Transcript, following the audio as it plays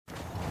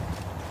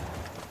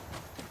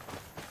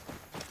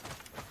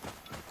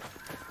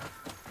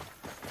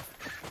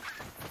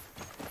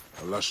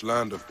A lush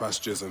land of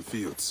pastures and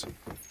fields,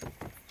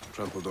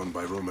 trampled on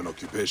by Roman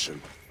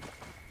occupation.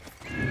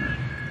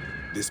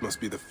 This must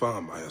be the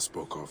farm Aya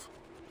spoke of.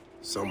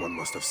 Someone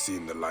must have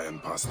seen the lion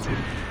pass through.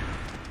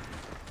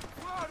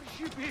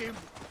 Worship him!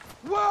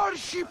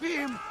 Worship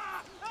him!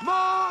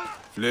 More!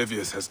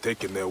 Flavius has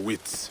taken their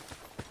wits.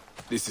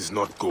 This is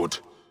not good,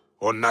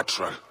 or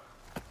natural.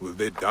 Will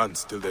they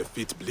dance till their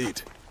feet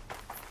bleed?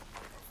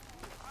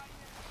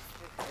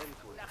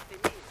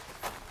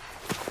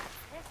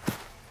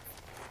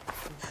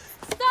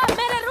 Stop,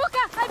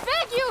 Meraruka! I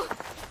beg you!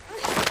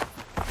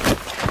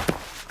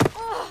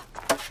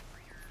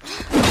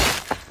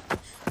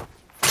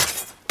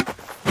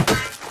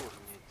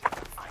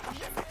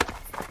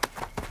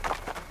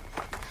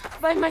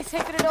 By my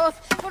sacred oath,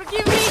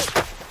 forgive me!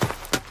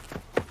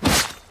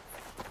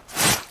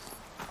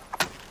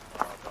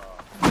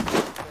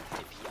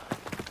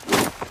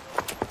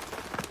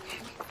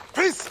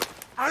 Peace!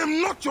 I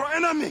am not your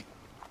enemy!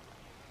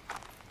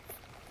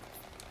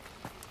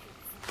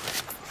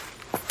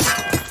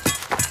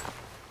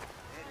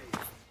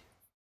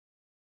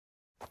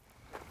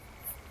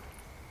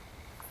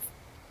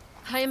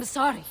 I am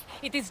sorry.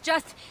 It is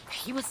just...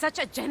 he was such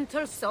a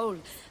gentle soul.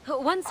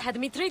 Once had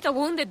me treat a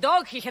wounded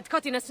dog he had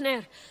caught in a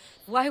snare.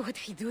 Why would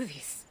he do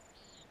this?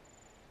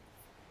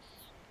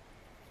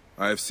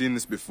 I have seen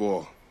this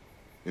before,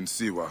 in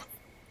Siwa.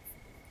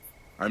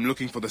 I'm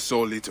looking for the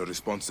sole leader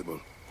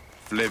responsible,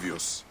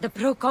 Flavius. The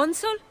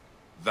proconsul?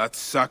 That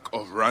sack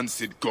of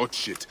rancid goat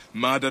shit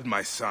murdered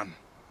my son,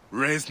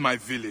 raised my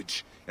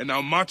village, and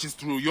now marches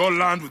through your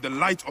land with the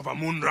light of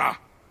Amun-Ra.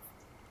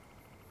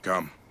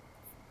 Come.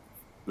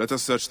 Let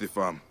us search the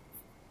farm.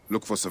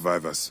 Look for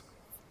survivors.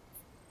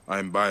 I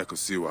am Bayek of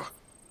Siwa.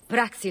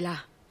 Praxila,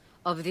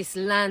 of this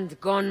land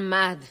gone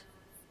mad.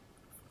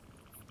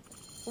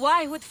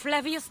 Why would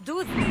Flavius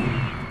do this?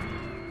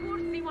 Poor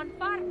Siwan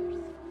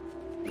farmers.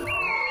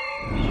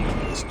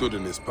 He stood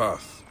in his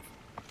path.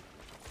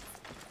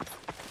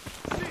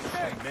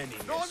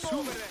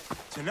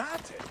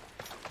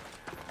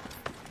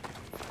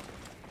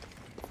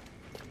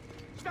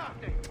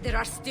 There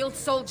are still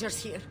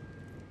soldiers here.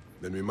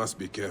 Then we must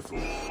be careful.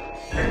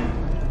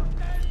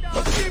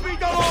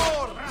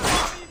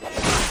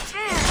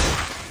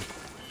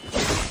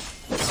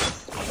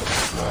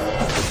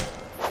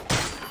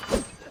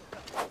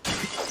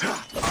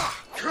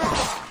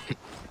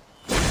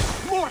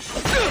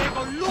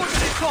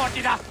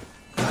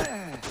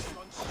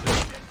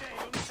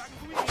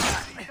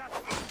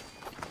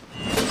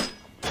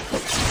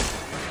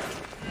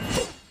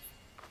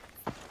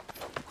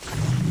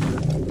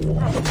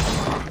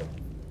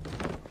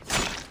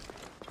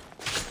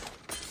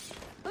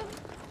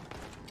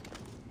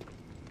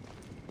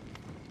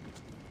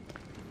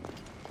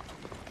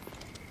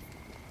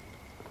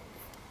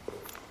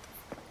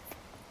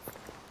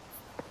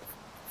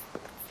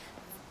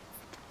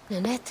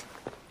 Nanette,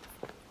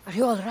 are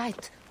you all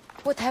right?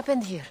 What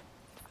happened here?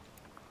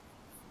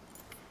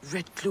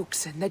 Red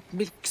cloaks and that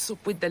milk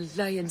soup with the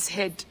lion's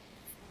head.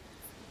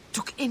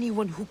 Took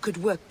anyone who could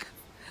work.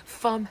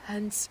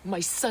 Farmhands,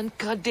 my son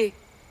Kade,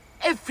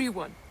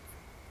 everyone.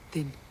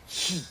 Then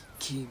he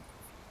came.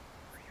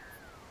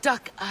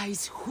 Dark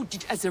eyes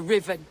hooded as a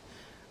raven.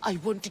 I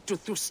wanted to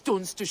throw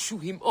stones to shoo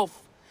him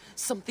off.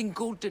 Something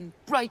golden,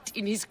 bright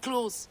in his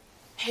claws.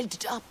 Held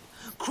it up,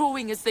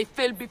 crowing as they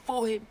fell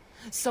before him.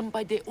 Some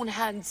by their own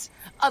hands,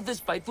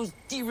 others by those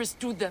dearest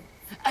to them.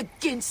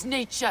 Against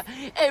nature,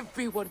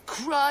 everyone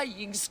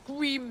crying,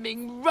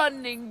 screaming,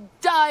 running,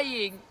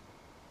 dying.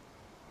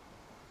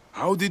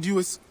 How did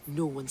you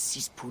No one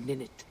sees poor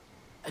Ninette,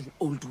 an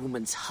old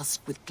woman's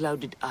husk with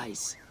clouded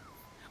eyes.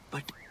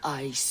 But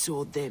I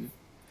saw them.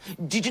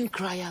 Didn't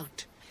cry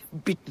out.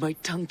 Bit my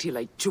tongue till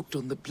I choked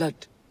on the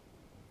blood.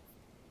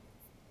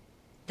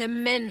 The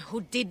men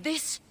who did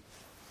this?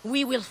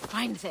 We will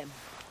find them.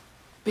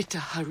 Better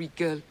hurry,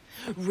 girl.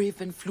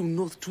 Raven flew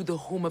north to the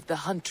home of the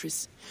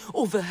huntress.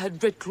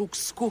 Overheard red cloaks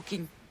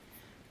squawking.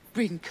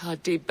 Bring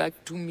Kade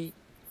back to me.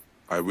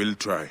 I will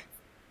try.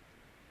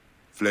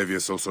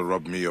 Flavius also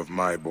robbed me of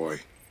my boy.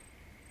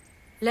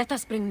 Let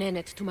us bring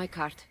Nanette to my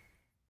cart.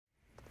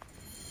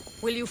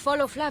 Will you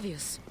follow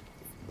Flavius?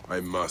 I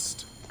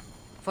must.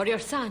 For your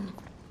son?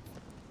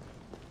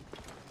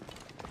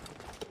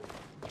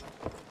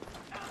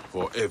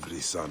 For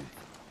every son.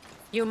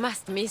 You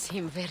must miss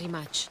him very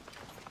much.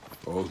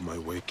 All my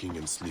waking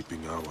and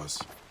sleeping hours.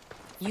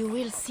 You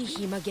will see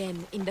him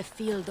again in the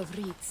field of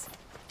reeds.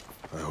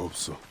 I hope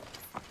so.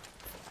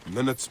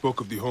 Nanette spoke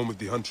of the home of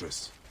the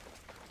huntress.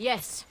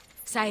 Yes,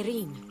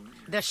 Cyrene,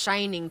 the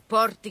shining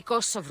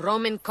porticos of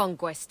Roman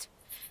conquest.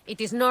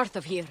 It is north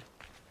of here.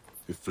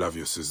 If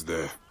Flavius is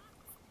there,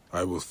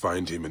 I will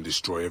find him and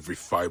destroy every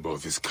fiber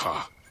of his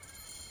car.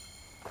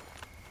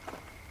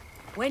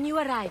 When you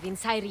arrive in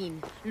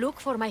Cyrene, look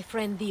for my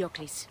friend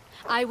Diocles.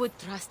 I would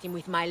trust him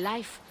with my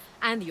life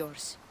and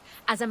yours.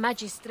 As a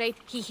magistrate,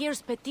 he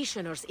hears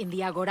petitioners in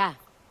the Agora.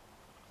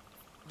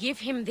 Give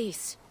him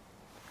this.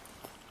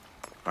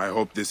 I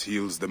hope this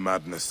heals the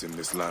madness in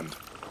this land.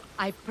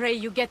 I pray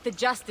you get the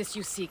justice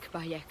you seek,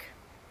 Bayek.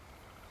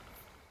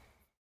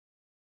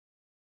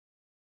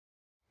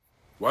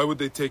 Why would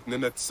they take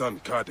Nenet's son,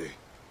 Kade?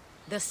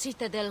 The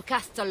Citadel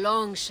casts a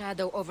long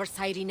shadow over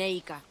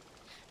Cyrenaica.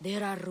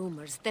 There are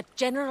rumors that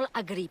General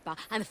Agrippa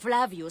and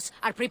Flavius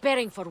are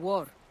preparing for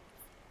war.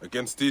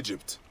 Against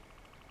Egypt?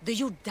 Do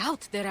you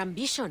doubt their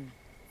ambition?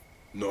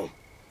 No.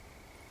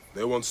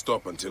 They won't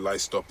stop until I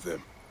stop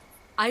them.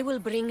 I will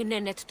bring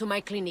Nenet to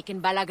my clinic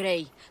in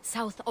Balagrey,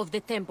 south of the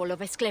Temple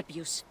of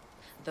Asclepius.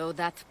 Though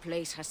that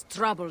place has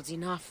troubles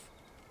enough.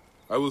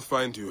 I will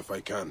find you if I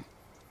can.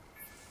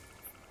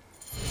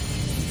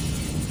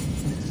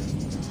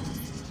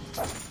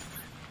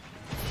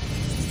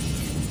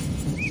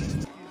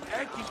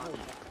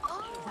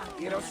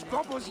 Ο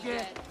σκόπος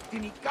για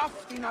την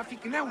οικάφτη να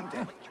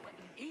αφικνέονται.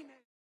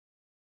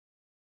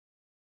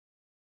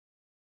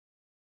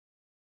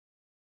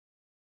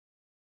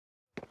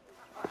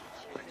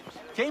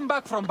 Came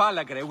back from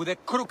Balagre with a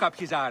crook up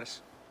his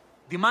arse.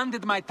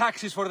 Demanded my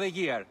taxes for the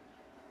year.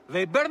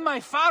 They burned my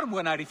farm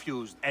when I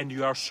refused. And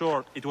you are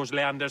sure it was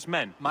Leander's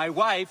men? My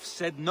wife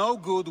said no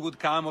good would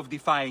come of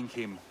defying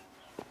him.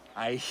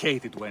 I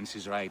hate it when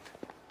she's right.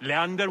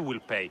 Leander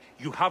will pay.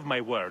 You have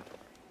my word.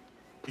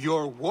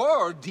 Your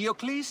word,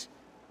 Diocles?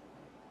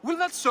 Will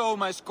that sow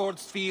my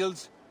scorched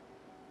fields?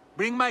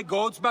 Bring my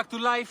goats back to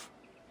life?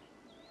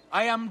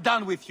 I am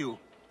done with you.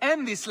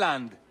 And this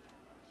land.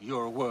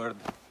 Your word.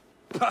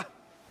 Pah!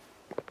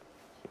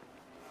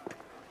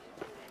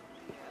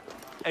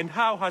 And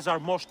how has our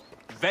most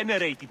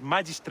venerated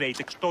magistrate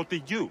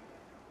extorted you,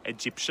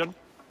 Egyptian?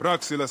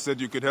 Praxila said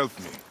you could help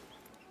me.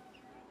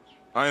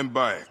 I am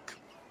Bayek.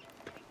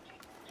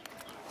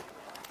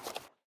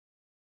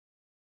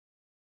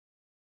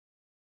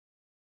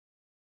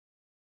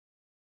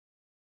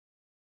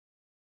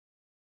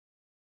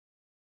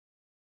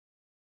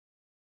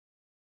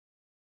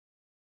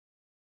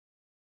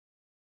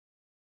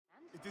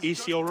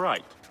 Is he all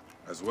right?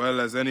 As well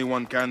as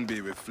anyone can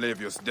be with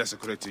Flavius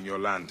desecrating your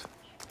land.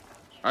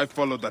 I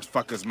followed that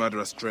fucker's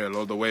murderous trail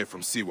all the way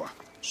from Siwa.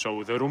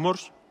 So the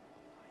rumors?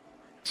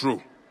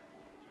 True.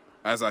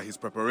 As are his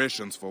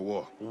preparations for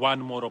war. One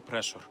more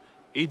oppressor.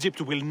 Egypt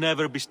will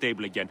never be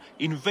stable again.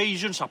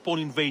 Invasions upon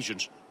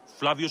invasions.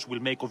 Flavius will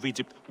make of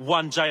Egypt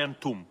one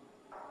giant tomb.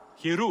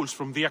 He rules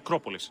from the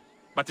Acropolis,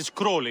 but is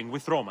crawling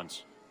with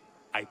Romans.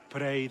 I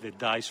pray the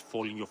dice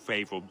fall in your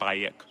favor,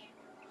 Bayek.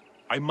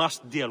 I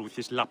must deal with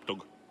his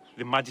lapdog,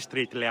 the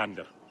magistrate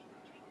Leander.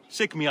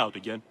 Seek me out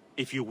again,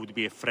 if you would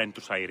be a friend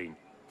to Cyrene.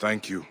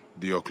 Thank you,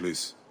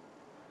 Diocles.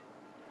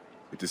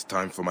 It is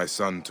time for my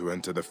son to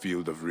enter the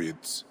field of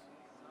reeds.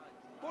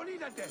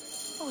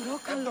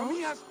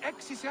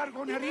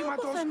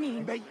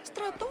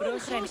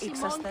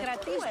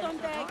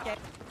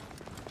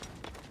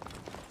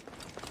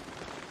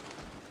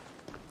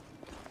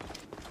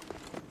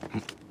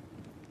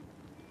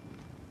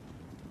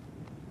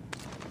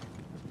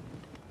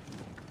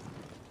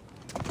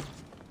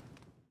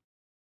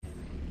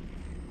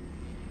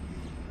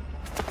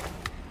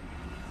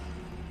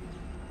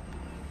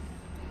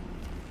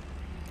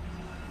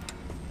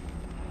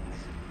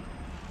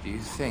 Do you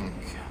think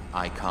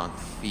I can't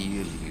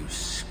feel you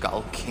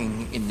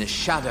skulking in the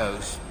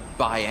shadows,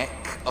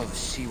 Bayek of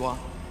Siwa?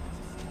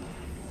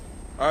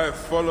 I have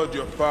followed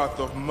your path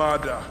of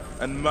murder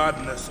and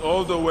madness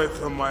all the way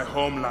from my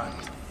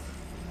homeland.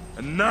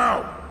 And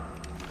now,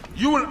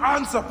 you will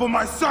answer for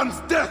my son's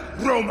death,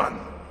 Roman!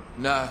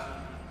 No.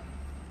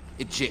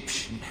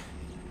 Egyptian.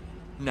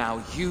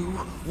 Now you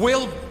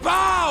will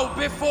bow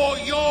before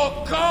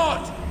your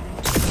god!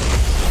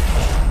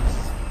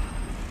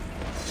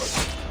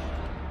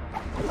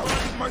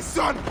 My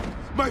son!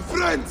 My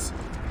friends!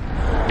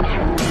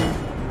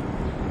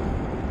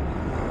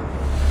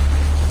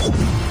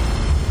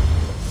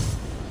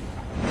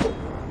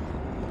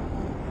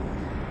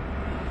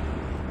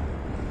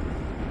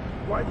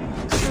 Why didn't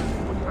you kill me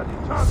when you had the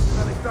chance in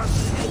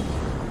Alexandria?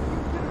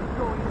 You didn't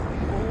join us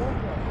before.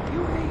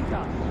 You need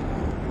us.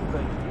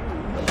 But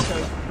you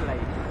don't play.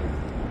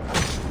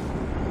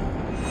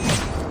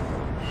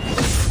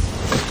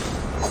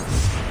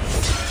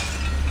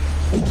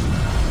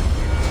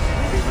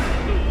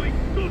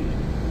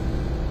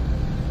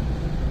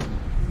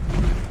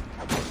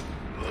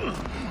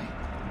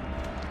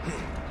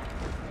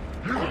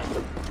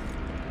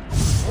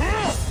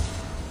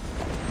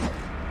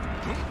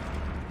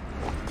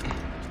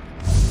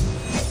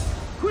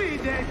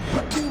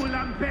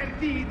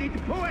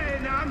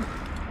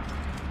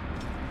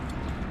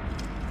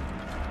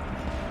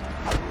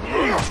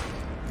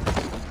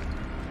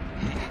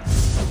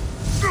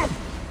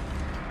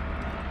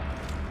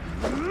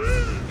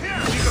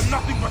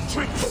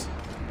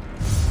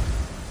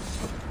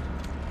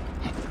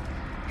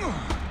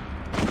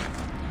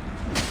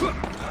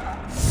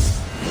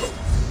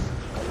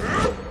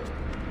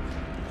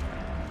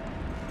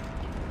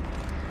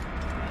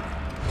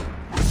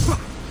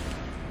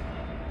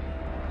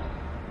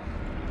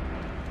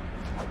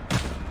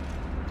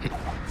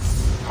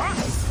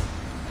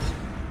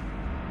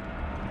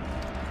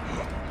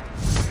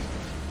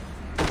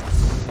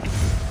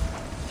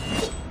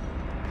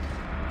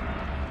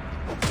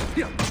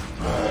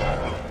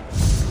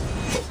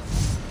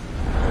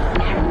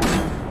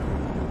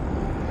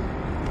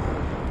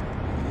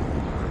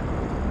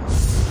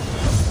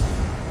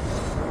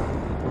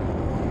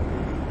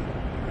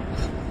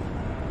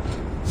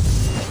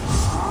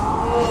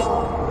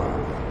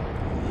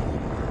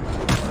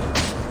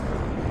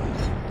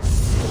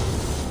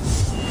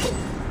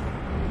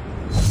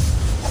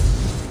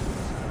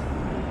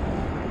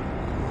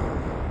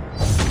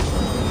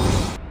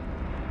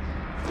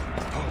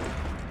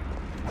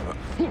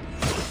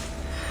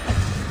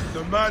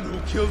 man who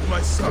killed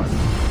my son,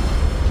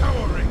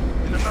 cowering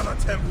in another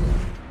temple.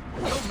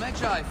 Your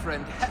Medjay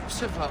friend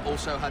Hepzibah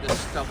also had a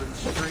stubborn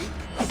streak,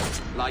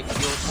 like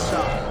your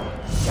son.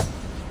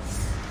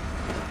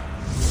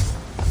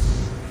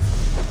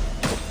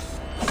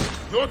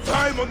 Your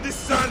time on this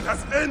sand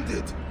has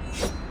ended!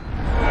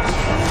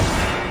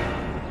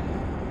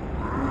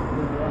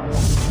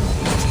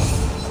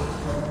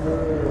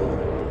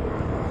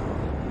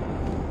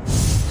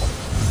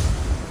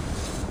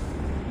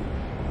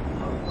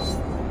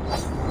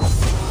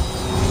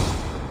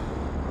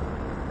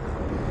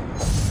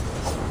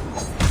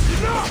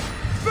 Enough!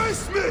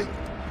 Face me!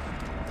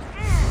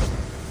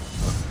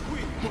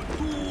 Qui, con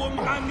tuum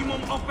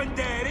animum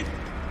offenderit?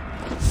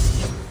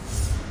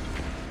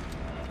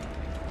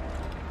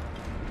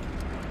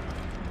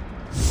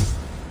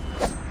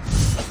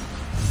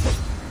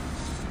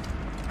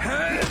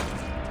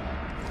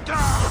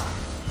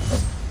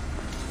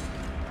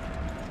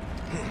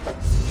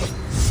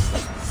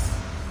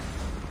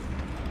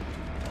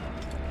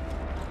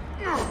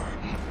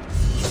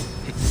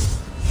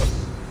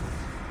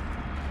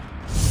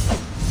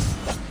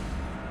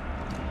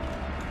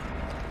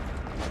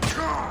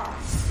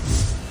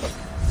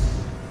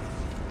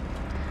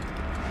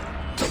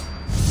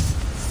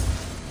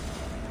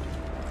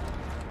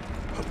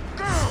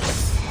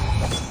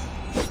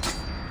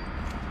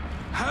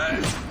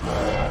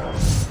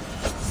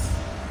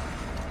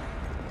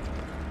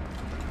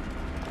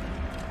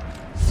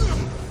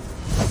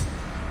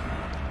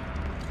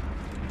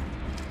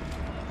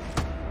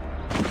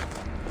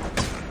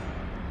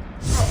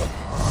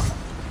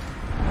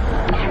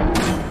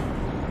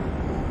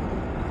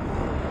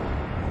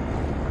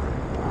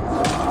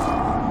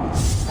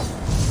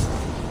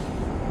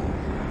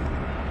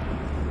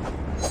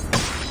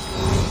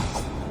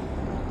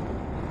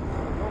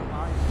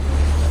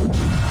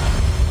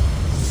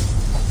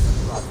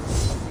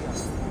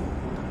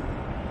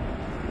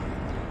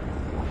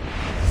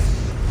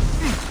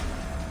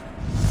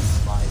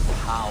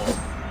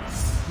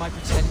 My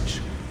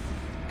potential.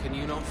 Can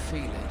you not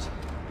feel it?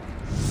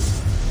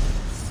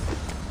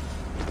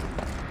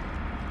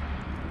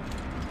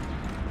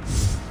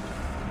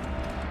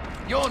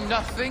 You're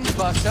nothing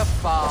but a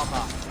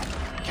farmer.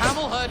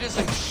 Camel herders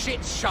and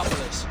shit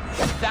shovelers.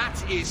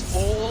 That is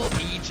all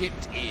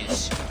Egypt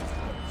is.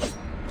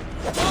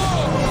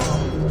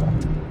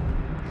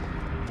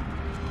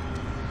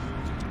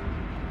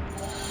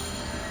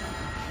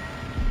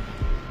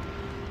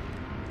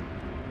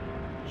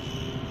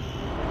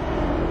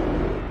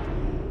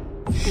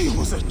 He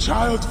was a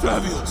child,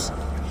 Flavius!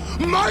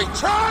 My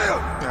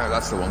child! Yeah,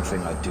 that's the one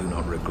thing I do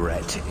not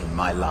regret in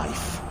my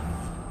life.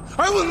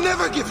 I will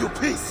never give you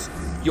peace!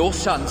 Your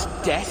son's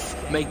death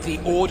made the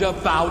Order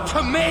bow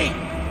to me!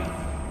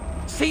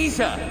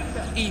 Caesar,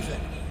 even.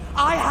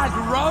 I had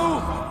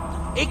Rome!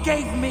 It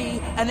gave me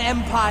an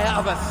empire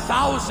of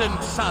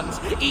 1,000 sons,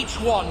 each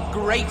one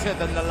greater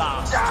than the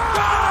last.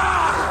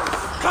 Ah!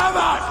 Come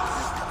on!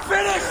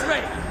 Finish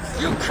me!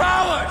 You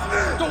coward!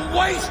 The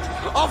waste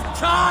of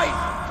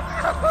time!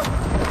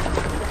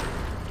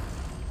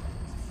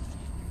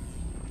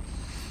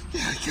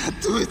 I can't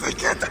do it! I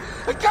can't do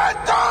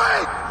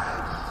it!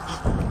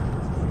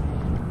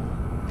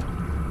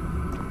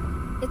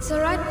 It's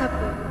alright,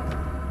 Papa.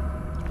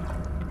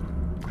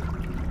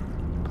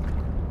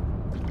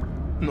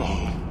 No.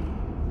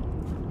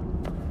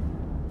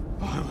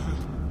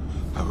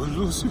 I will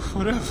lose you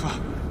forever.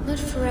 Not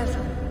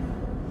forever.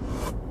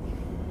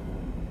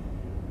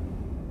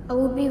 I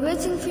will be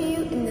waiting for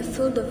you in the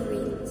field of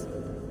reeds.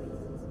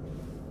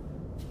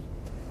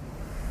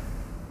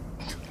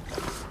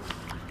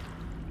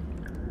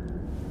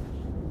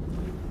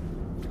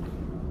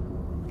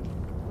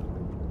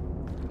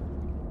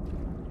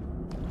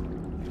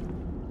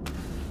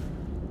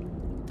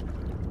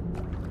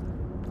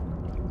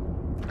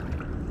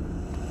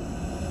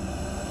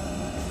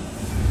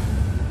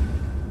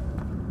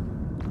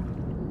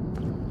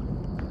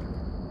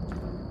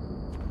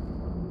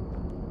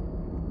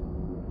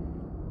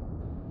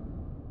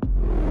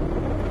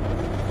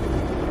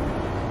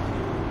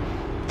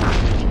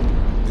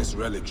 This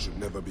relic should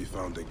never be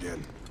found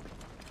again.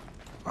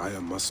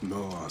 Aya must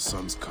know our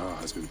son's car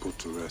has been put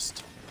to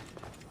rest.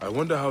 I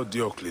wonder how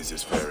Diocles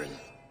is faring.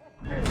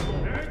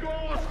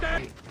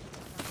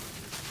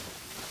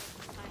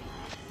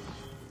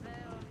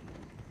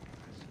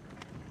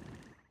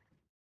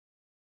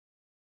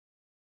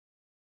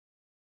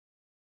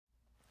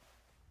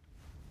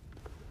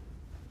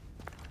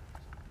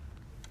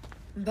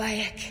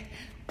 Bayek.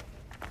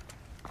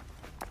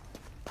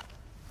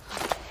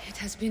 It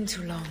has been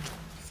too long.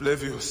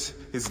 Flavius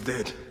is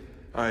dead.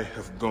 I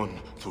have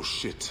gone through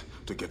shit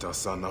to get our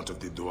son out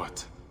of the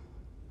Duat.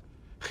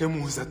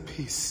 Khemu is at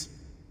peace.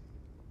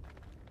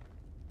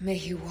 May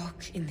he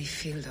walk in the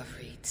field of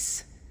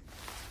reeds.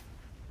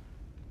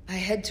 I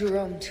head to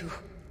Rome too.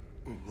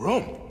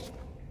 Rome?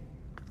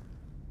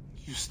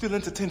 You still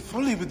entertain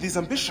folly with these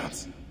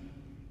ambitions?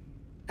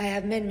 I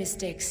have made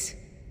mistakes.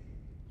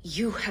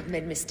 You have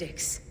made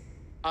mistakes.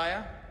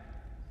 Aya?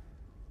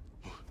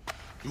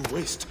 You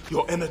waste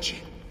your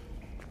energy.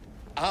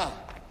 Ah.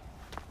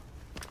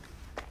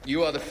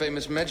 You are the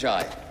famous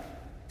Medjay.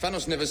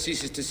 Thanos never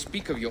ceases to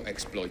speak of your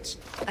exploits.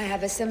 I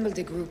have assembled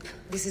a group.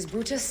 This is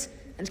Brutus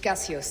and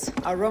Cassius,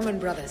 our Roman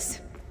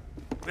brothers.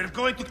 We're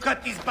going to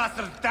cut these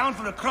bastards down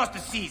from across the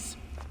seas.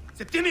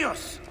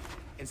 Septimius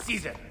and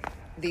Caesar.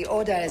 The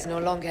Order is no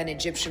longer an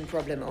Egyptian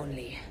problem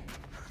only.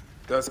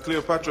 Does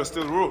Cleopatra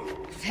still rule?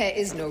 There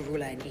is no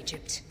ruler in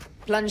Egypt.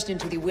 Plunged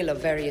into the will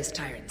of various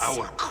tyrants.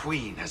 Our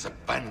queen has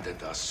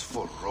abandoned us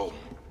for Rome.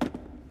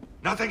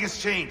 Nothing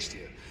has changed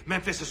here.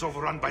 Memphis is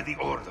overrun by the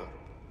Order.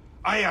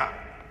 Aya,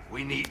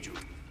 we need you.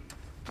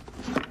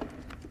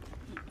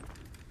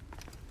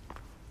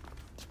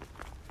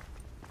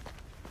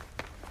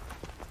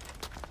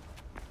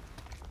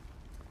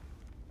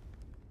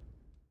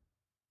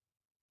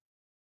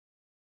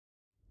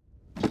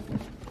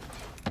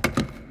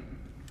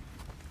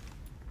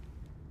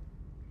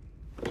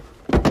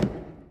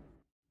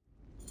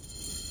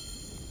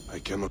 I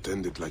cannot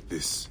end it like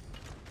this.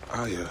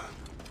 Aya,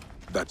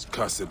 that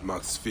cursed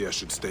marked sphere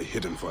should stay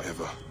hidden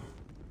forever.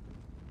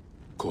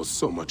 Cause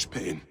so much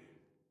pain.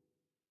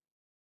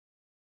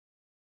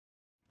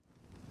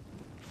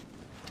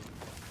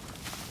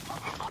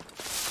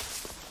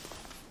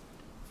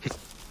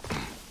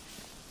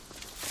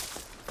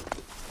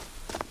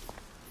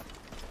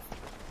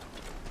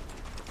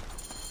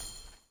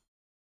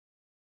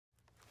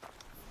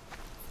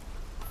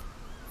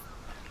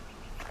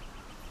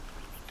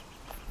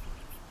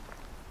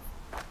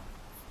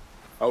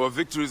 Our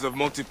victories have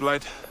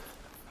multiplied,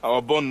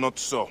 our bond not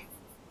so.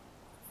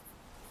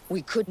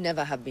 We could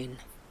never have been.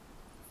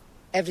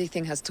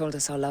 Everything has told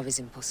us our love is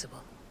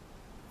impossible.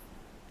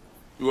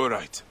 You are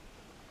right.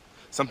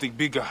 Something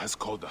bigger has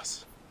called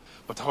us.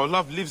 But our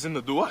love lives in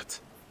the duat.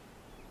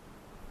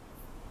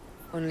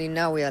 Only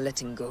now we are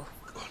letting go.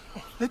 Oh,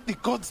 no. Let the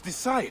gods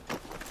decide.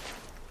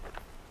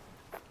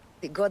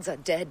 The gods are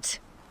dead.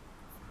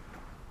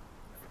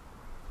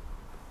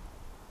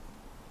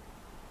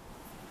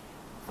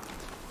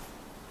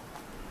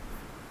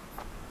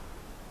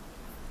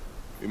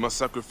 We must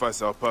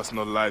sacrifice our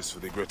personal lives for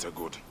the greater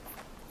good.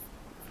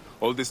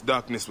 All this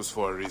darkness was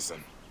for a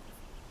reason.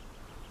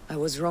 I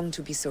was wrong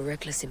to be so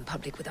reckless in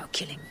public without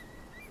killing.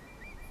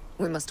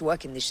 We must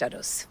work in the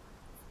shadows.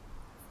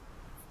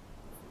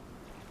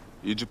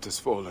 Egypt has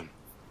fallen.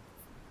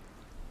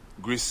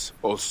 Greece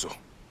also.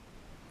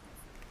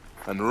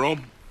 And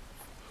Rome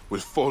will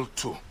fall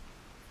too.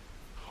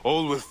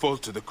 All will fall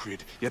to the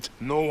creed, yet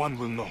no one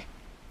will know.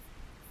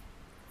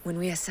 When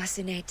we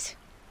assassinate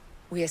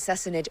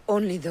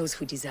only those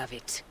who deserve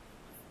it.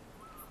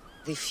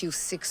 The few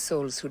sick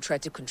souls who try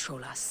to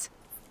control us.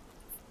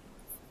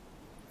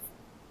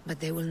 But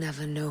they will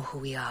never know who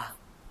we are.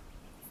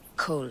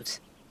 Cold,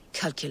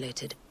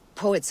 calculated,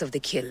 poets of the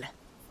kill.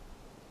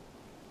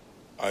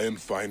 I am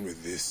fine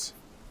with this.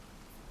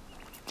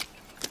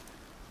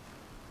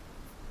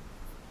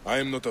 I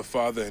am not a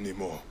father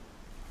anymore.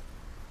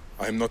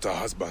 I am not a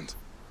husband.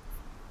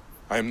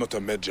 I am not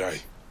a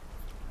Medjay.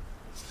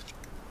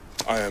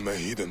 I am a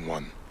hidden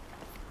one.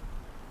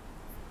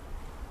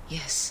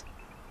 Yes.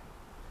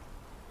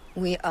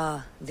 We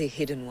are the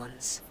hidden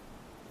ones.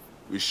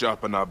 We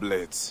sharpen our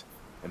blades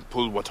and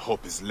pull what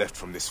hope is left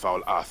from this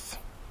foul earth.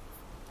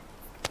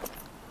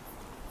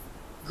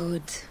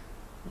 Good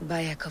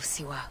Bayek of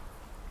Siwa.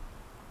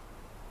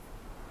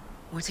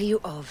 What are you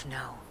of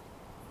now?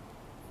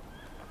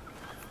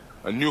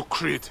 A new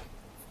creed.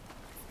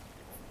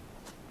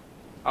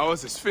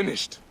 Ours is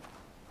finished.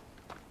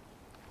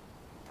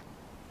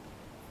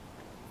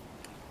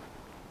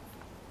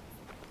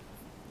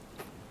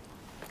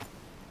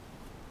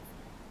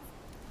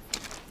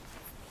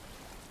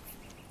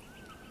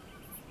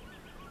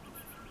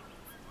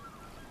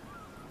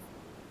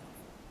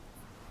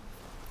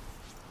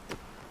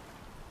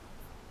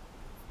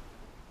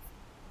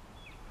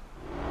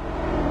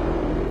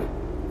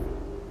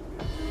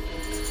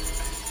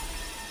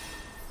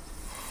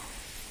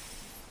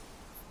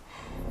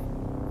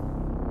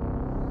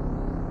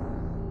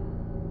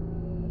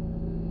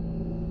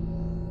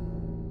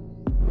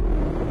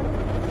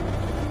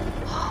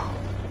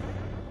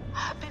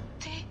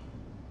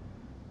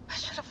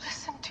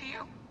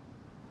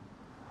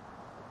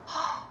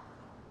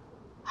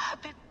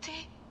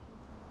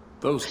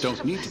 Those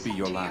don't need to be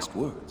your last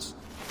words.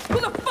 Who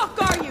the fuck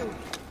are you?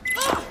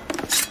 Ah!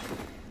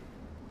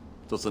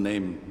 Does the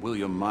name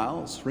William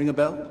Miles ring a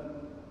bell?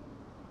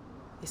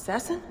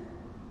 Assassin?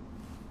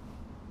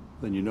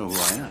 Then you know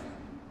who I am.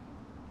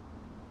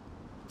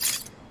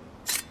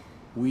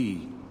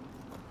 We,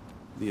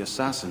 the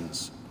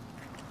Assassins,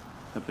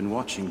 have been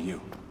watching you.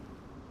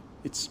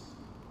 It's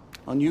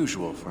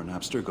unusual for an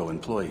Abstergo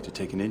employee to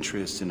take an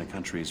interest in a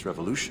country's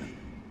revolution.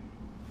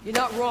 You're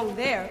not wrong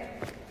there.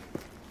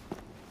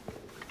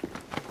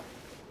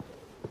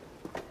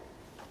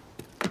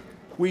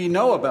 We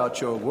know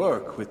about your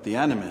work with the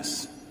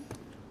Animus.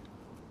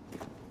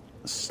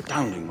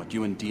 Astounding what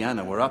you and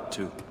Deanna were up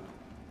to.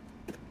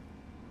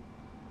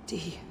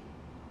 Dee.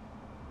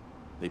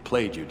 They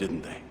played you,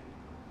 didn't they?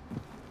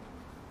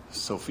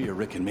 Sophia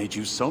Ricken made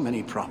you so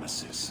many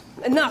promises.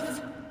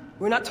 Enough!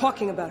 We're not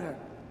talking about her.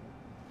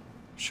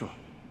 Sure.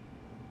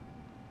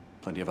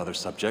 Plenty of other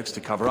subjects to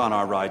cover on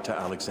our ride to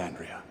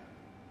Alexandria.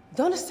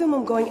 Don't assume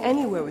I'm going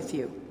anywhere with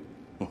you.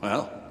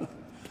 Well,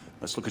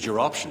 let's look at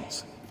your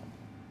options.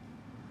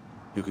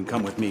 You can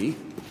come with me,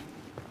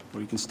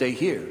 or you can stay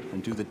here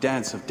and do the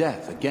dance of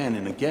death again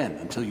and again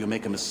until you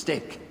make a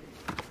mistake.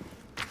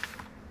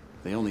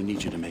 They only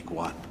need you to make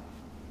one.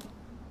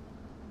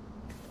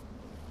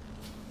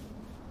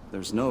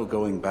 There's no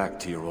going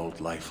back to your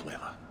old life,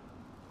 Layla.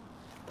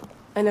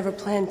 I never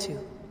planned to.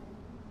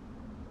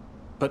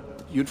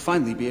 But you'd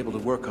finally be able to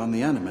work on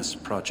the Animus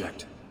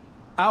project.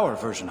 Our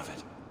version of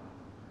it.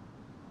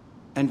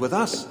 And with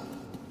us,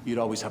 you'd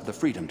always have the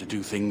freedom to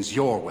do things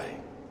your way.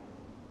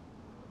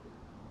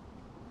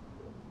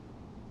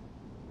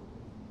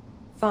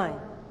 Fine.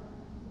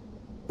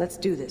 Let's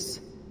do this.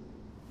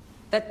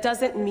 That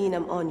doesn't mean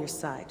I'm on your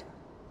side.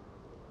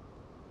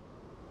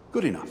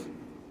 Good enough.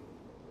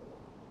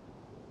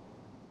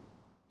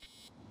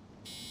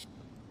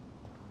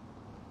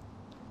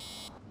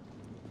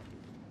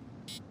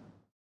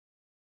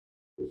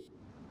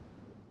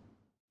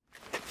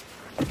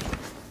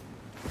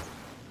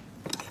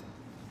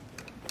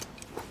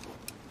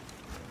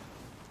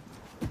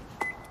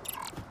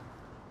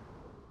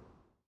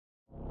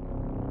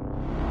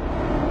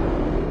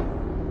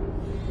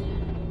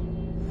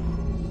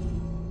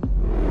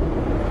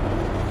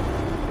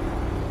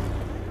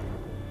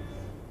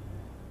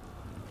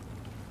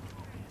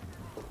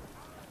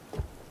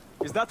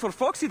 Is that for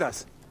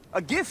Foxidas?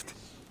 A gift?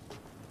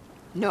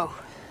 No.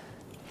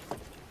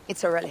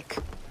 It's a relic.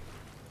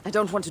 I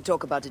don't want to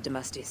talk about it,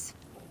 Damastis.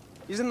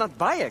 Isn't that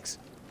Bayek's?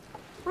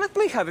 Let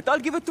me have it. I'll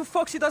give it to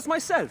Foxidas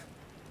myself.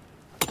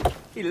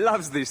 He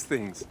loves these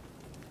things.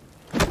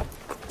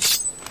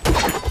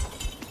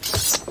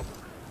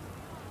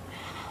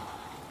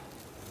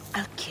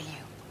 I'll kill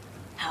you.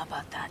 How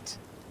about that?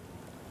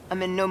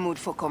 I'm in no mood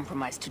for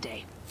compromise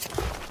today.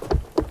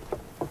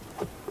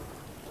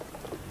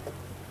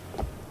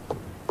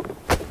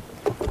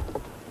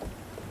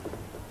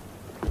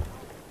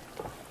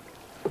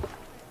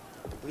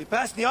 We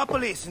passed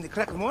Neapolis in the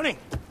crack of morning.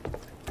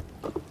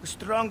 A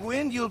strong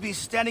wind, you'll be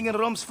standing in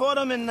Rome's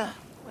Forum in,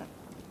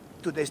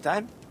 2 days'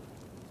 time.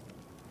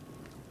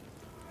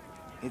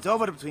 It's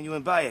over between you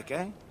and Bayek,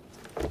 eh?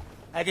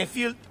 I can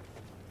feel...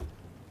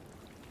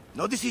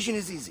 No decision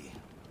is easy.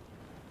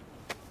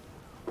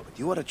 But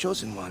you are a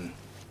chosen one.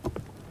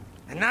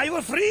 And now you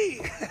are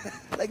free!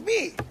 Like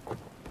me!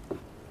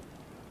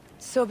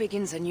 So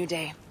begins a new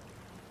day.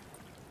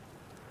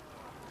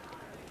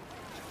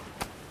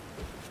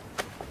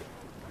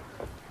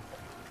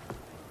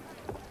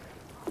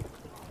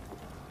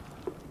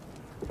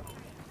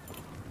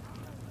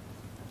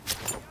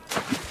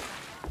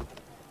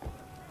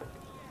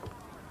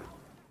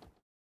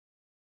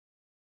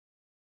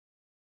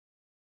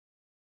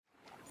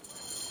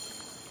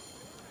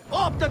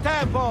 Up the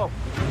tempo!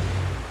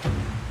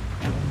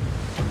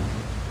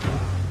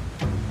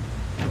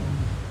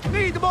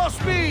 Need more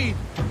speed!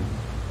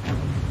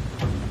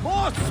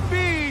 More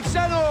speed,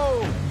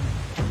 Zeno!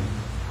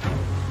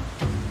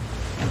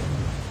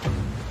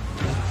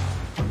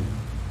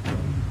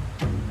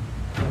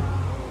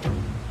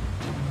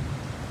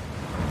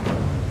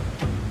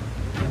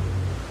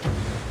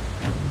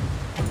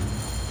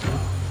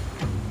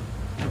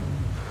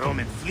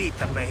 Roman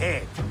fleet up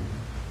ahead.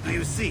 Do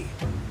you see?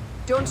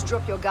 Don't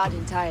drop your guard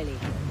entirely.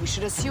 We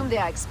should assume they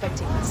are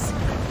expecting us.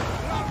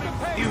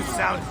 You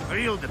sound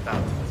thrilled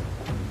about it.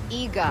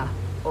 Eager,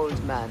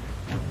 old man.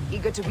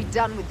 Eager to be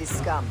done with this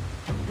scum,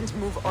 and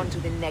move on to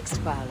the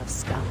next pile of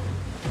scum.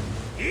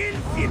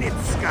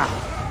 Infinite scum!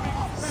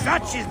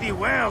 Such is the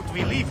world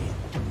we live in.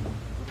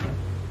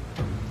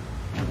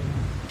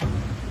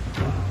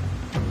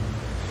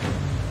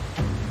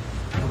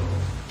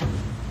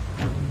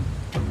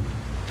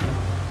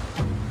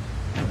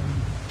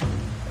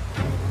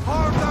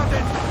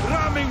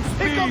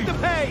 Pick up the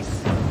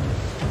pace!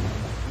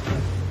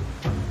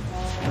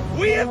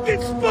 We have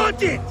been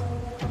spotted!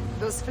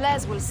 Those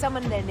flares will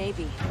summon their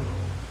navy.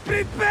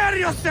 Prepare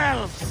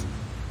yourselves!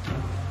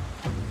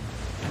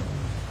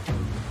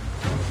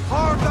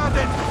 Harder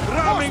than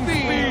ramming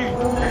speed!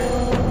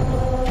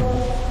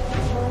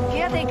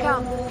 Here they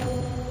come.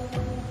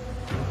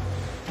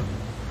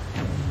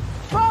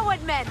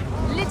 Forward, men!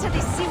 Litter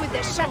the sea with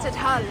their shattered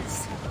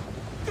hulls.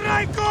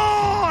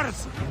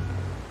 Tricors!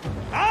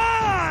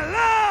 Ah,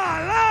 la,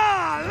 la,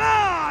 la,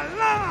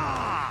 la!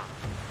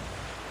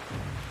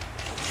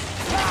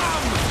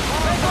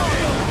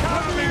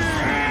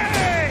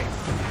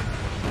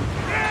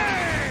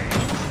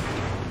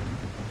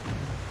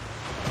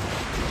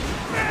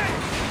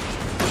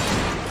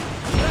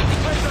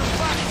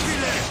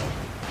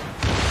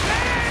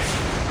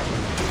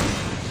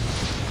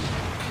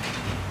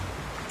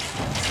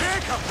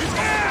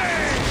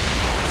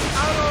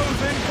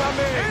 Arrows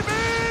incoming!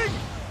 Aiming!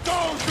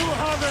 Those who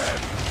have it!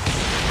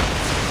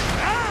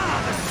 Ah,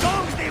 the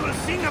songs they will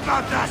sing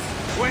about us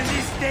when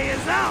this day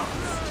is out!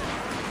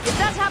 If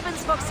that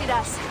happens,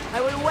 Foxidas,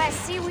 I will wear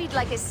seaweed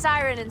like a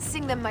siren and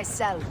sing them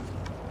myself.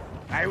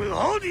 I will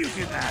hold you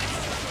to that.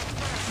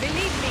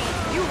 Believe me,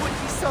 you would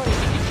be sorry.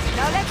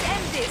 Now let's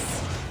end this.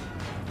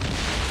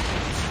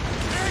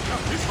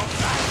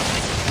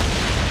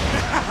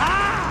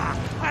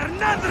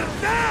 Another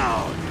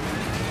down!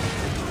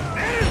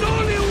 There's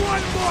only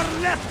one more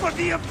left for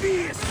the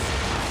abyss!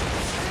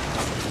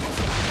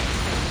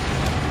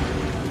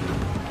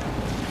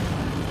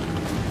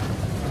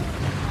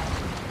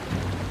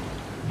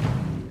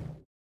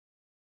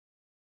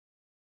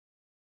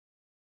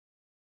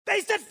 They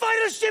set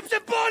fighter ships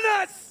upon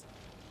us!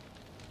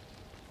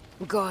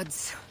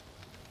 Gods.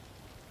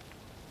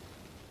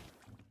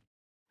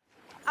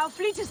 Our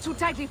fleet is too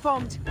tightly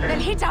formed. They'll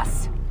hit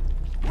us.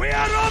 We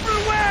are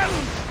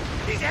overwhelmed!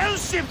 These hell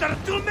ships are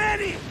too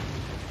many!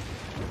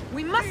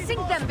 We must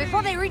sink them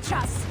before they reach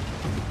us.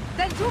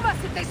 They'll prove us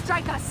if they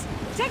strike us.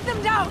 Take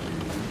them down!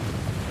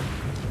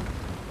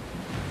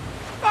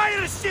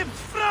 Fire ships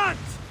front!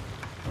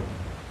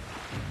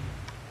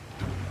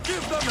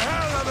 Give them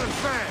hell of a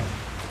fan!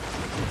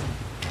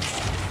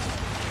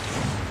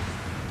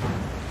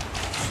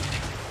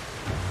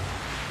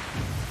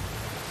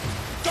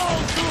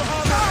 Don't do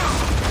harm!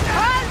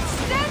 Hold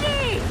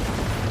steady!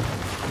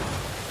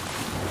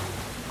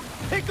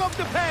 Pick up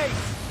the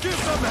pace! Give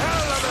them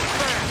hell of a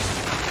fan!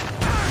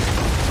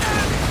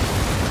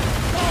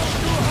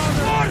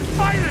 More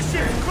fire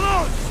ships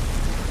close!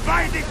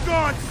 By the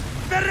gods,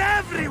 they're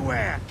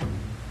everywhere!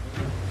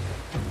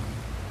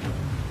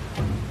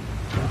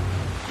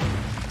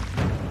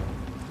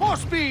 More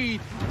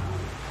speed!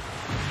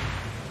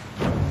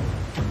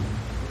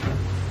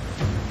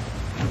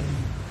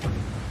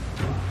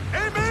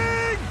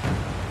 Aiming!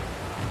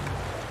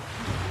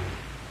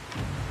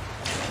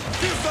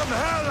 Give them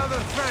hell of a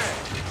fan!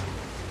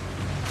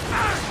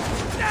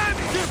 Damn it!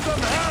 Give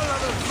them hell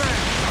of a fan!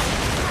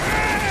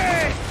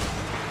 Hey!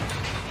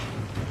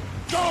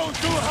 Go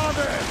to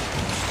heaven!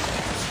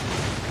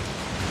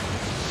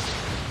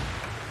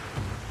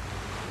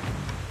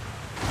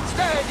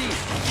 Steady!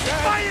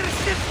 Fire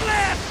ships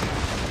left!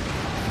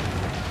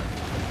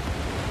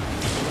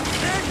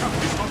 Take a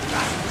piece of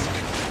that!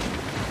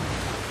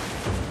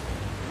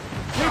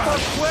 Keep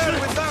us square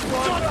with that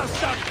one! Not us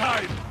that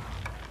time!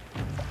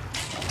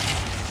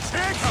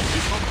 Take a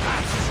piece of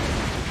that!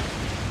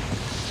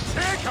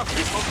 Take a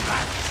piece of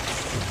that!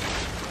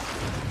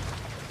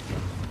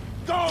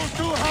 Go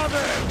to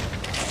heaven!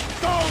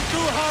 Go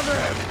to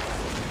heaven!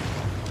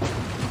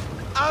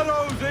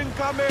 Arrows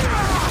incoming!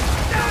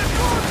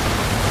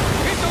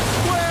 Hit us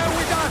square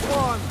with that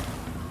one!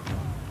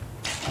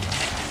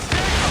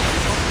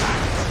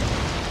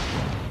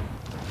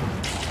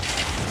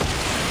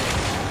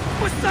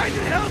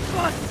 Poseidon, help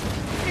us!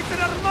 It's an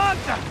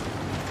armada!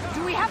 Do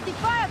we have the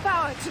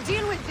firepower to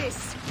deal with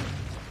this?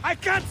 I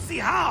can't see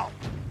how!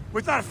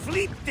 With our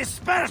fleet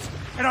dispersed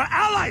and our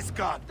allies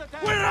gone,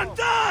 we're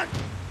undone!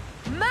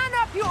 Man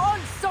up, you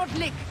old sword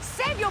lick!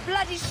 Save your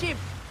bloody ship!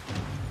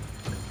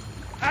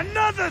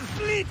 Another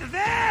fleet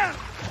there!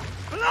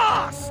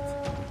 Lost!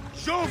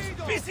 Jove's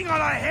pissing on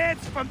our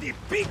heads from the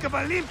peak of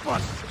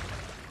Olympus!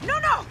 No,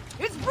 no!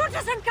 It's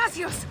Brutus and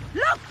Cassius!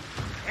 Look!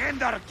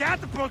 And our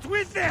catapults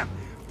with them!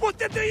 Put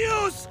them to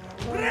use!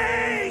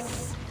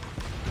 Brace!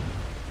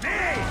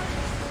 Nay!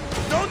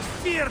 Don't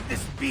fear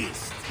this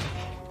beast!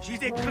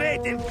 She's a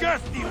great and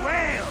thirsty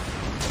whale,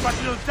 but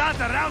will dart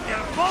around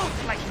their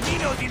boats like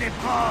minnows in a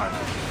pond!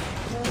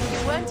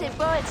 You weren't a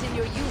poet in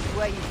your youth,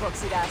 were you,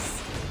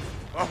 Foxidas?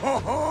 Oh, ho,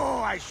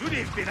 ho, I should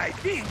have been, I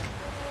think.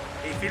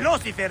 A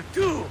philosopher,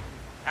 too.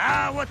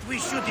 Ah, what we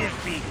should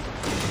have been.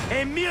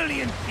 A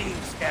million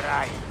things,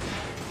 Terai.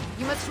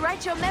 You must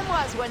write your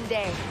memoirs one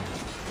day.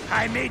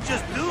 I may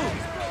just do.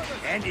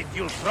 And if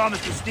you'll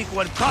promise to sneak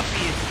one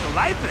copy into the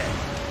library,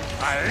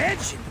 our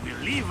legend will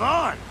live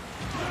on.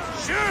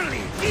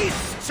 Surely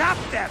this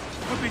chapter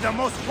will be the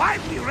most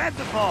widely read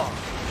of all.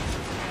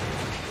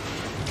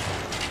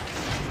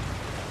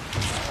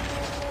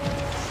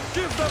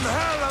 Give them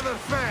hell of a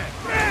fan!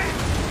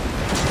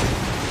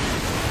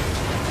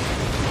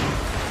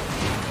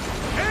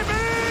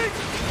 Aiming!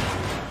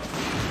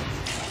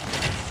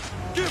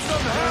 Give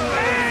them hell of a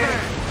fan!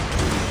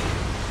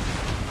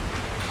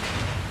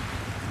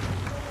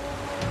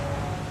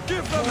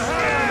 Give them hell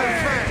of a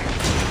fan!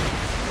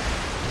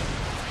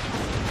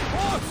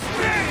 More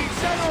speed,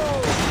 Zero!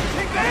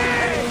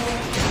 Hey!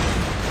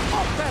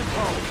 Up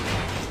tempo!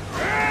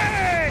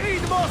 Hey!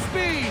 Need more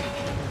speed!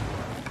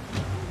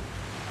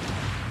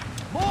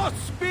 More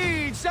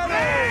speed, Zero!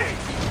 Hey!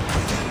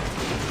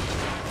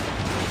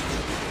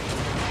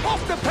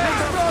 Off the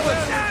pace,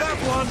 brothers! That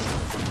one!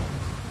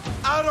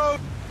 Arrow!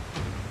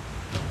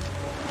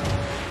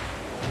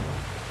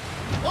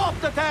 Off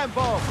the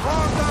tempo!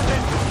 More than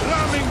it!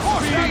 Ramming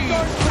speed!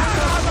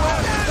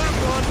 That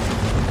one!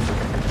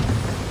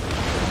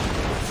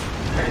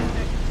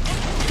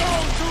 Go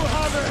to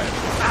heaven!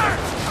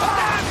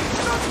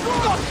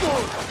 Not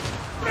good!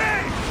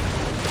 Hey!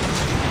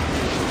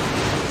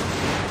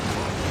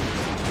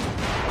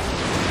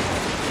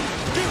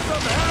 Give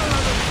them hell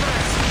of a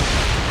fan!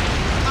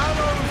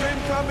 Arrows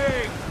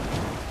incoming!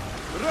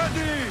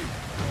 Ready!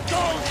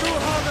 Go to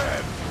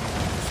heaven!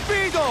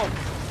 Speed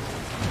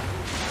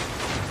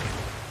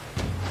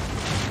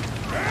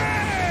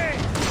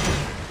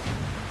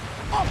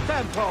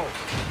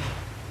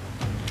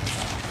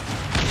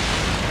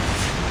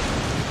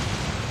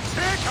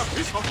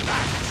It's not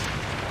that!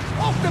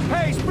 Off the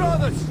pace,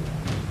 brothers!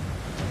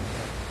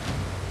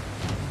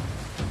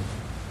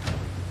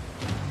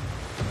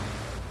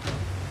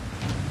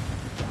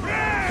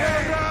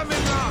 They're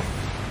ramming us!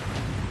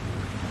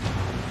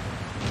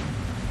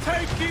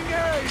 Taking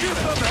aim! Give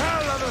them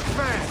hell on a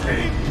fan!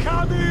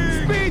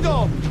 Incoming! Speed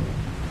up!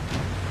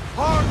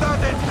 Hard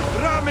at it!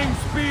 Ramming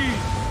speed!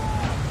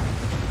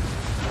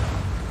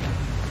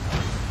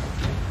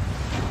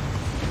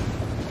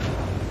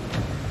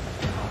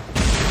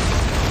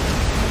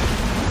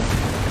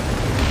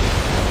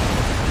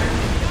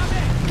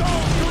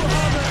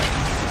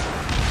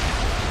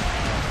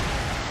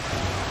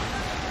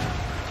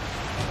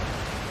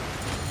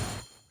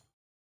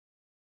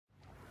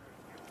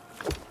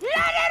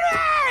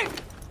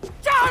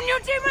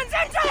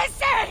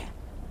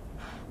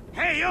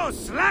 Hey, you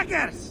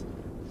slackers!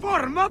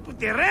 Form up with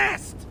the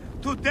rest!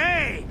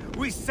 Today,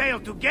 we sail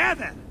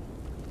together!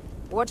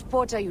 What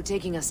port are you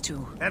taking us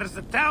to? There's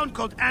a town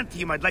called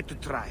Antium I'd like to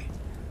try.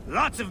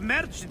 Lots of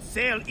merchants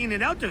sail in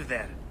and out of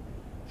there.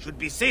 Should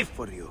be safe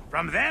for you.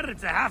 From there,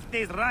 it's a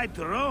half-day's ride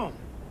to Rome.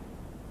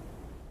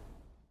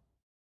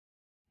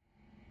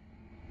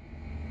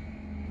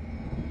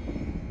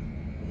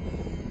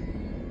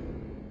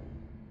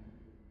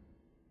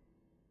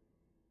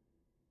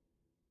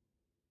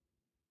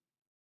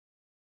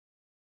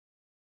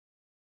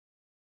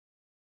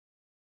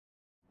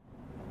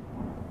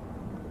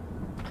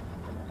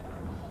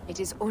 It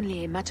is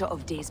only a matter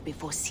of days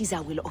before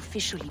Caesar will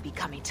officially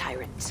become a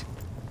tyrant.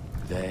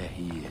 There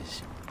he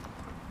is.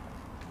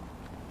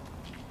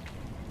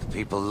 The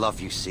people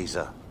love you,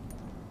 Caesar.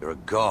 You're a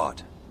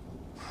god.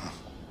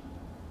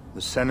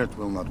 The Senate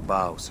will not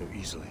bow so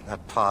easily.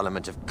 That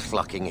parliament of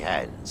clucking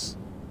hens.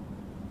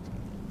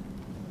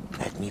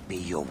 Let me be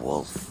your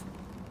wolf.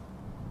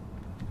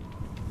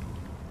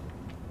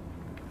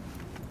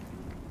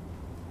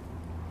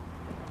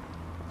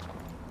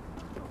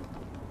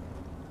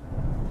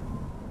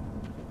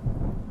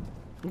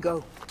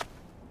 Go.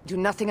 Do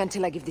nothing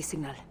until I give the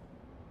signal.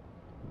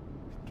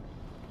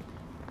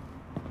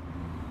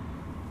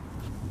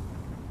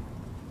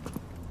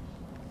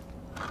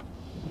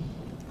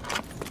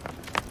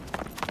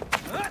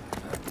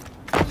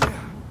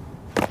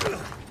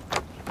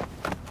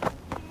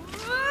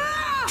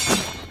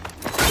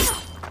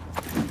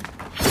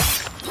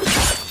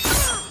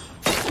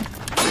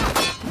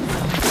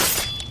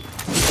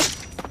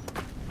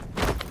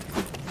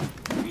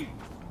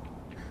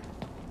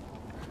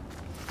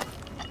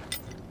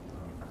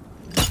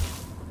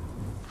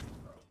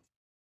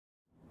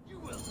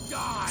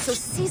 So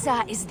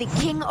Caesar is the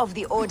king of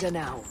the Order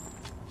now.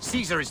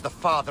 Caesar is the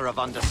father of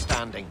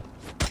understanding.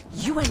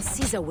 You and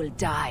Caesar will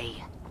die.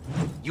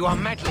 You are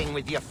meddling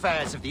with the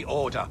affairs of the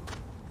Order.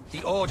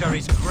 The Order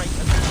is greater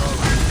than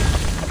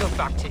Rome. Go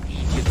back to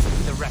Egypt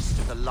with the rest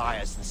of the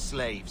liars and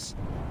slaves.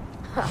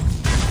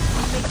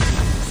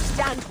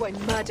 Stand when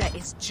murder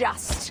is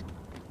just.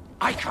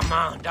 I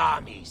command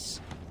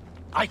armies.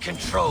 I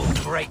control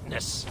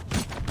greatness.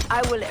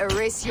 I will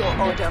erase your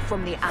order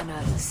from the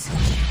annals.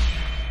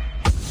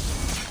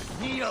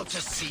 Kneel to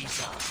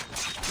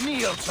Caesar.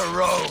 Kneel to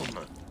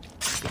Rome.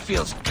 It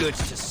feels good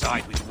to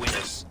side with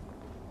winners.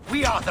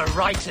 We are the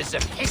writers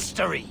of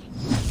history.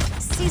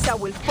 Caesar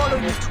will follow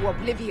you to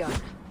oblivion.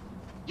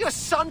 Your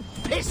son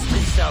pissed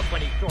himself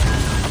when he thought...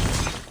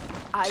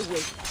 I will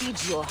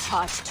feed your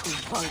heart to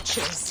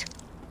vultures.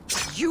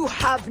 You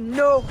have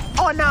no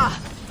honor!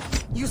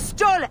 You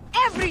stole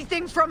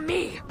everything from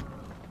me!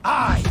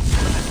 I am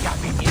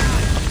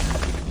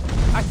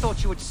Gabinian. I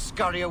thought you would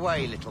scurry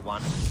away, little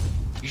one.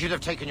 You should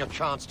have taken your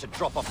chance to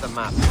drop off the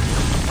map.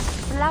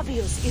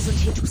 Flavius isn't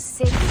here to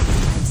save you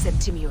this time,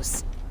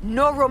 Septimius.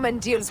 No Roman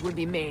deals will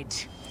be made.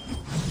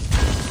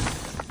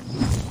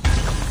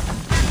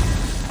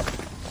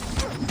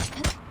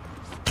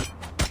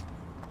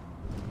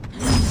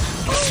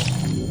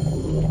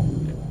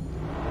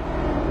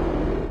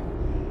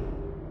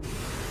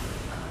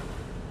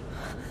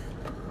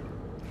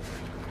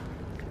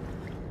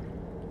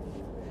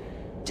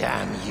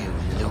 Damn you,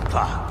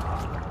 Lupa.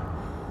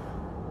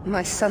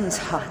 My son's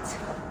heart.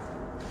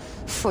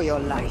 For your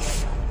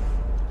life.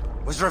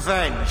 Was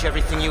revenge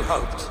everything you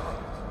hoped?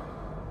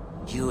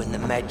 You and the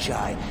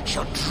Medjay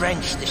shall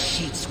drench the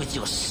sheets with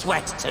your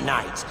sweat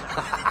tonight.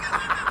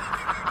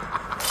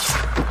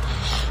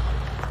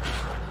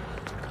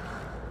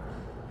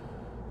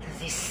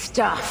 This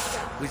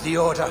stuff. With the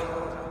Order,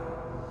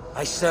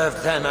 I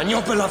served them and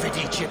your beloved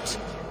Egypt.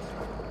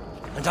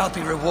 And I'll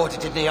be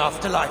rewarded in the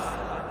afterlife.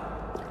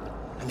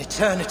 An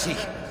eternity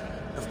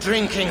of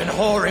drinking and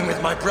whoring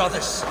with my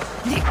brothers.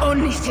 The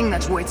only thing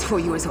that waits for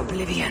you is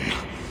oblivion.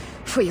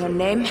 For your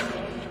name,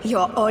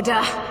 your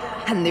order,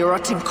 and the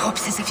rotting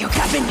corpses of your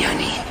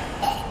Gabignani.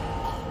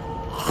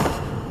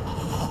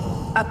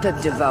 Up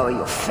and devour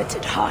your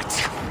fetid heart.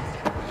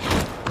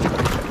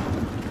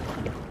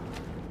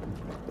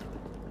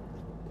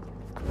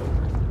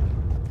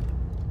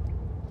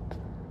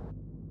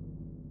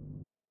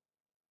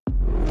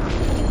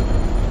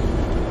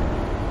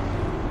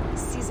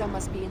 Caesar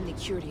must be in the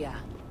Curia,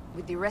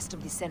 with the rest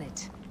of the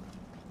Senate.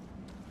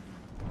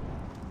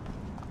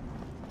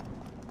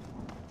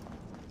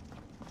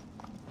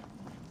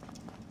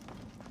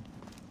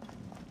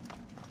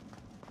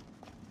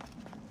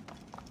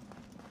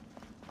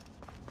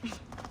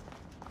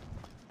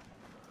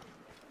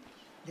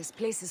 This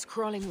place is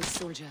crawling with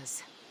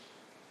soldiers.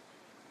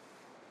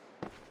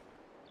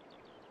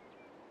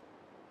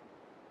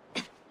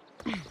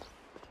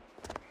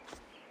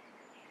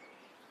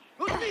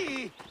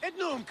 Udmi! Et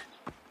nunc!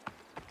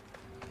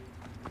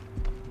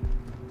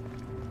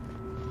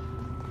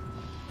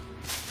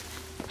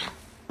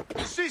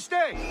 Siste!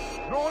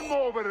 Non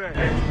movere!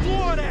 Et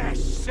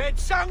cuores! Et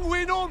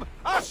sanguinum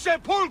a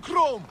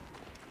sepulcrum!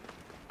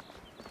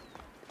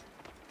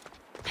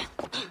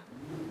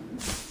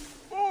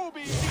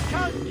 Ubi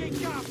calci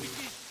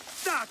capiti!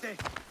 State!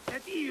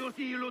 Et io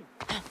silud!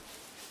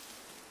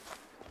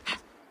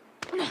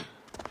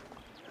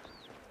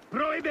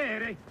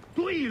 Proebere!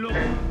 Tu ilo!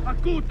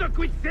 Acuta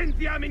quid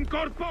sentiam in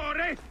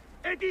corpore!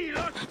 Ed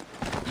ilot!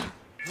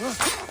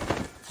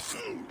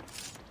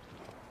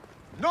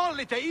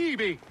 Nollite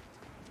ibi!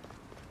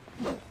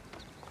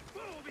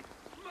 Ubi!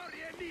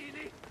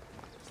 Mariellini!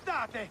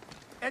 State!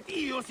 Et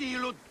io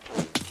silud!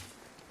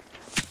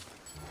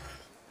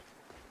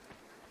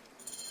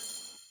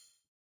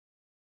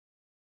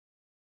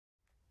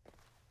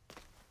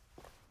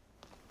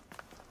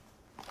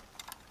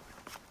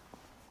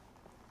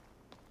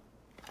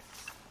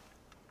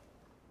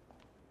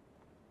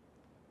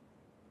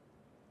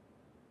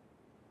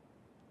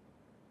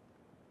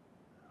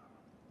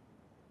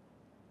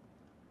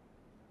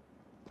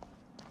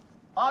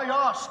 I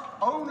ask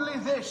only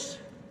this,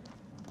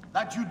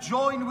 that you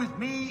join with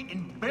me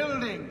in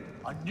building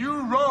a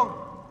new Rome.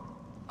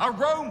 A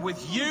Rome with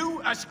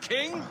you as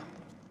king?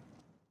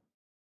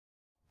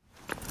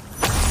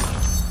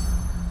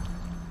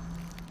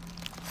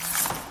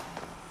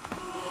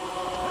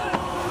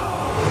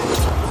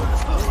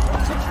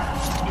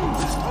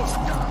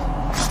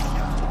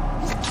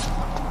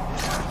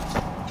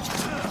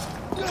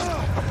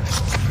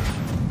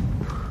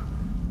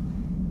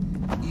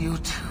 You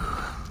too,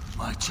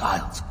 my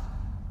child.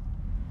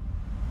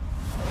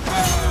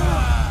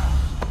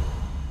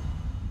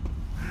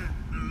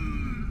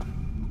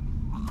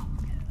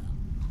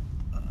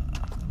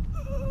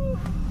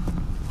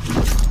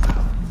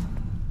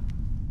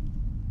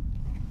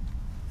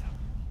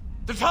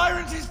 The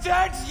tyrant is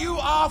dead! You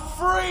are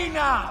free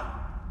now!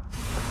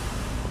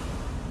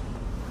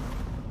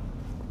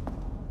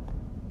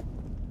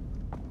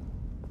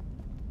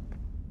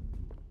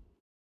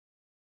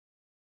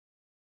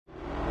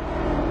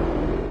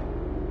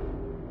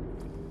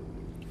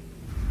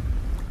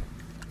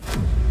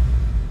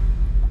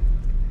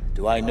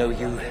 Do I know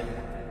you?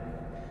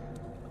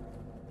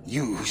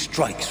 You who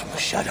strikes from the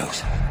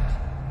shadows.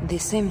 The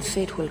same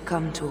fate will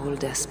come to all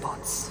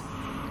despots.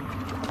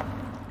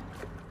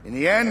 In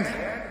the end,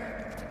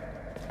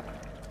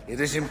 it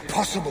is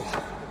impossible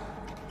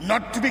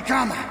not to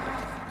become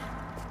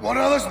what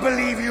others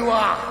believe you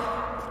are.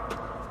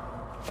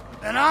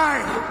 And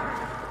I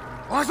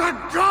was a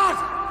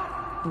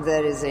god!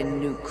 There is a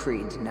new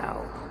creed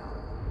now.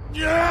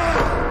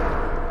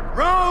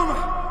 Rome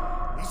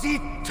is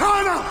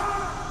eternal!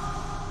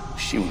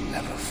 She will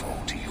never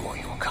fall to you or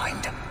your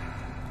kind.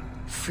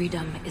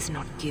 Freedom is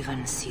not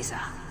given, Caesar.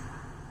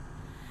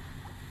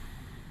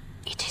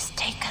 It is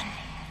taken.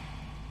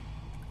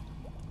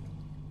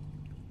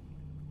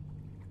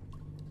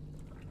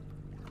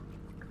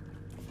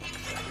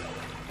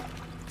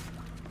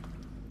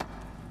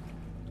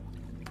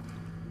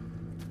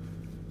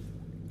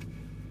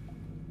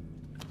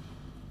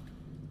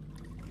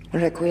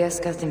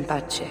 Requiescat in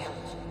pace,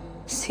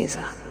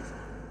 Caesar.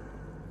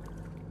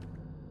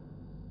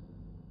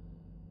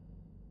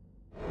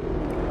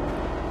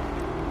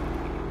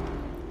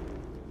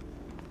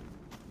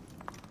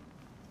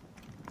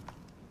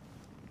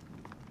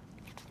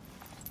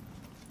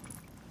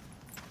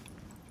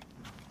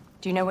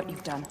 Do you know what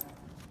you've done?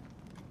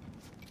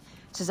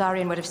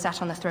 Caesarion would have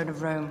sat on the throne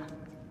of Rome.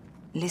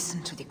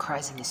 Listen to the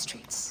cries in the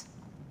streets.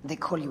 They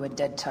call you a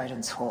dead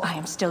tyrant's whore. I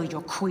am still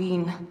your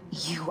queen.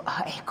 You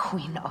are a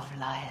queen of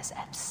liars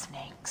and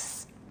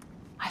snakes.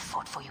 I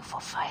fought for you for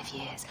 5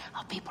 years.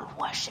 Our people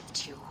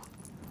worshipped you.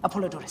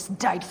 Apollodorus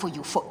died for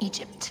you, for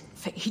Egypt.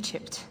 For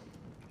Egypt?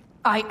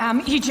 I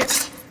am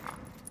Egypt!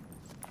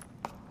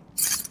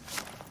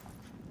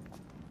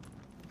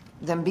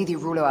 Then be the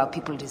ruler our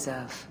people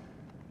deserve.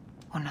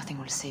 Or nothing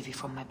will save you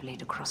from my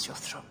blade across your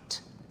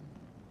throat.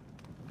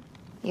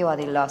 You are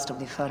the last of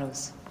the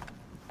pharaohs.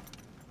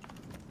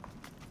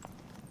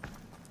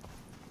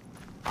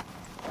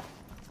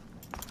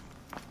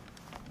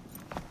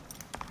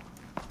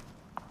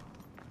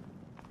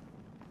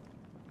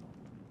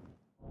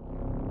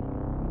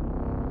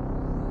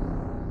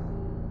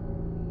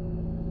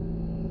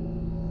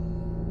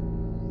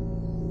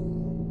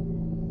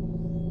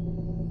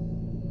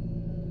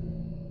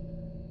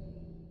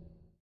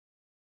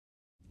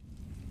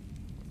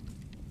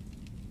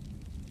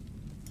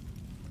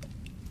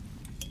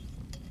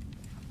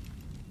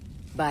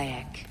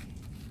 Bayek.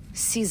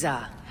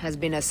 Caesar has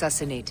been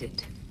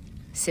assassinated.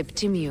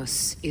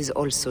 Septimius is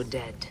also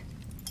dead.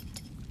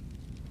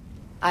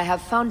 I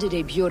have founded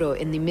a bureau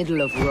in the middle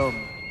of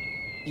Rome.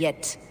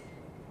 Yet,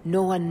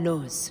 no one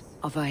knows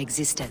of our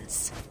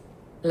existence.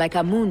 Like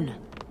Amun,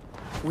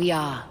 we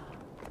are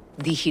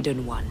the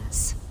Hidden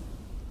Ones.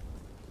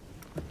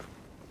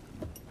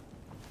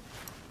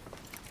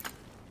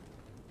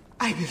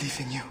 I believe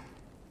in you.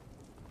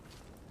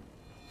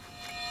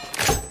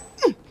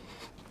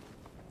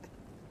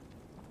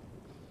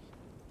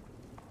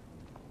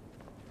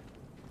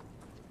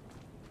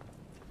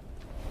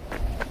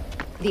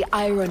 The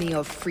irony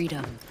of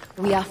freedom.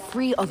 We are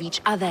free of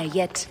each other,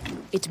 yet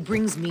it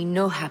brings me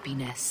no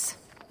happiness.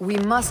 We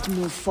must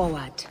move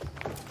forward.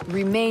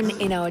 Remain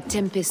in our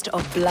tempest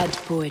of blood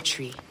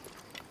poetry.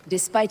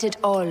 Despite it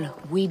all,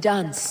 we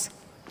dance,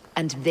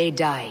 and they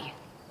die.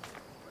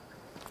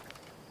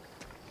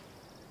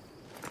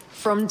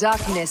 From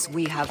darkness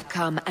we have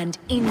come, and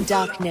in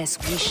darkness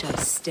we shall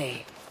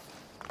stay.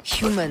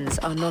 Humans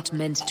are not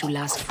meant to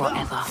last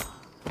forever.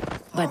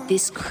 But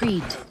this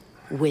creed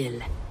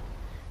will.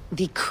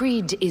 The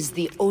creed is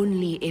the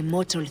only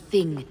immortal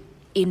thing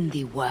in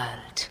the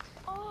world.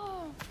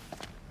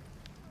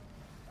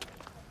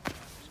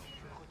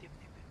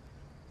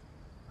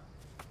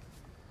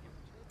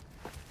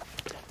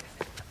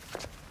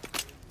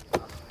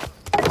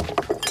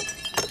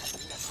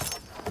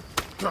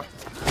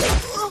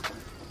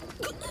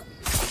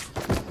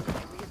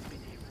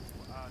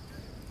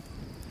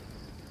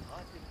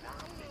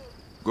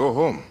 Go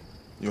home.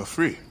 You're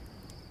free.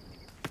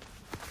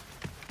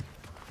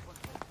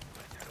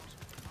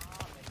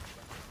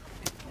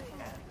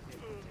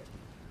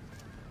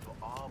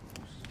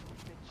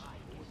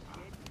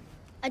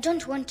 I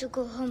don't want to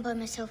go home by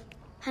myself.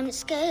 I'm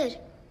scared.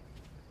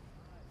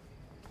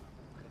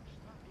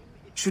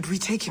 Should we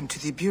take him to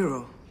the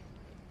Bureau?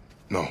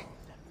 No.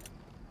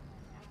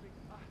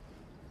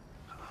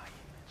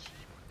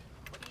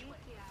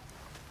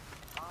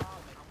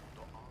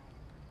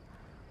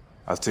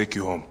 I'll take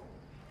you home.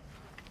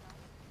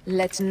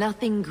 Let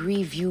nothing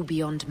grieve you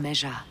beyond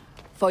measure,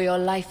 for your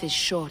life is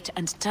short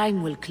and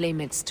time will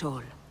claim its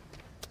toll.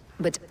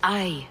 But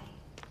I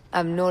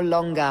am no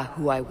longer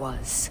who I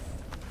was.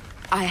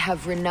 I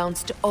have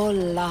renounced all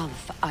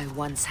love I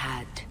once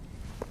had.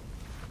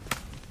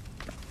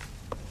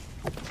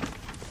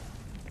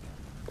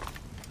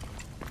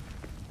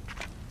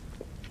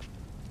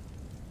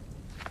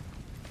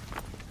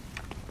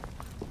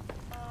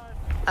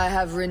 I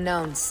have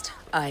renounced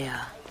Aya.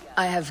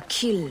 I have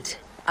killed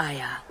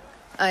Aya.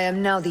 I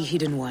am now the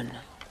Hidden One,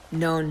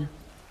 known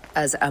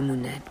as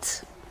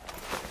Amunet.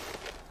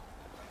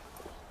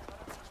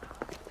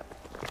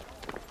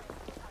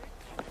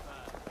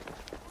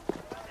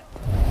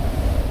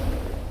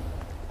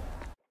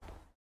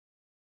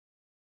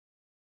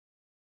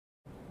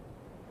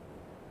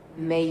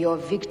 May your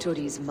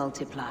victories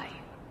multiply.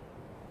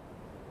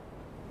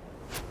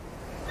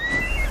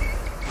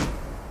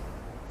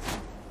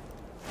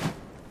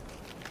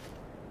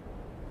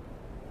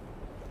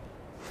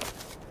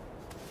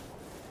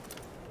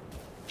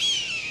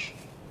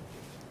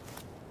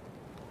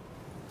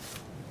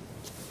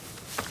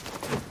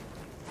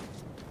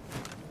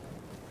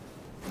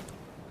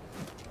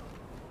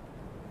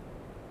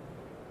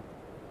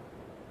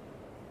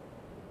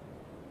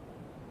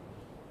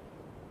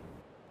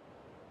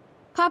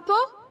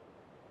 Papa?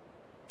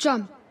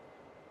 Jump.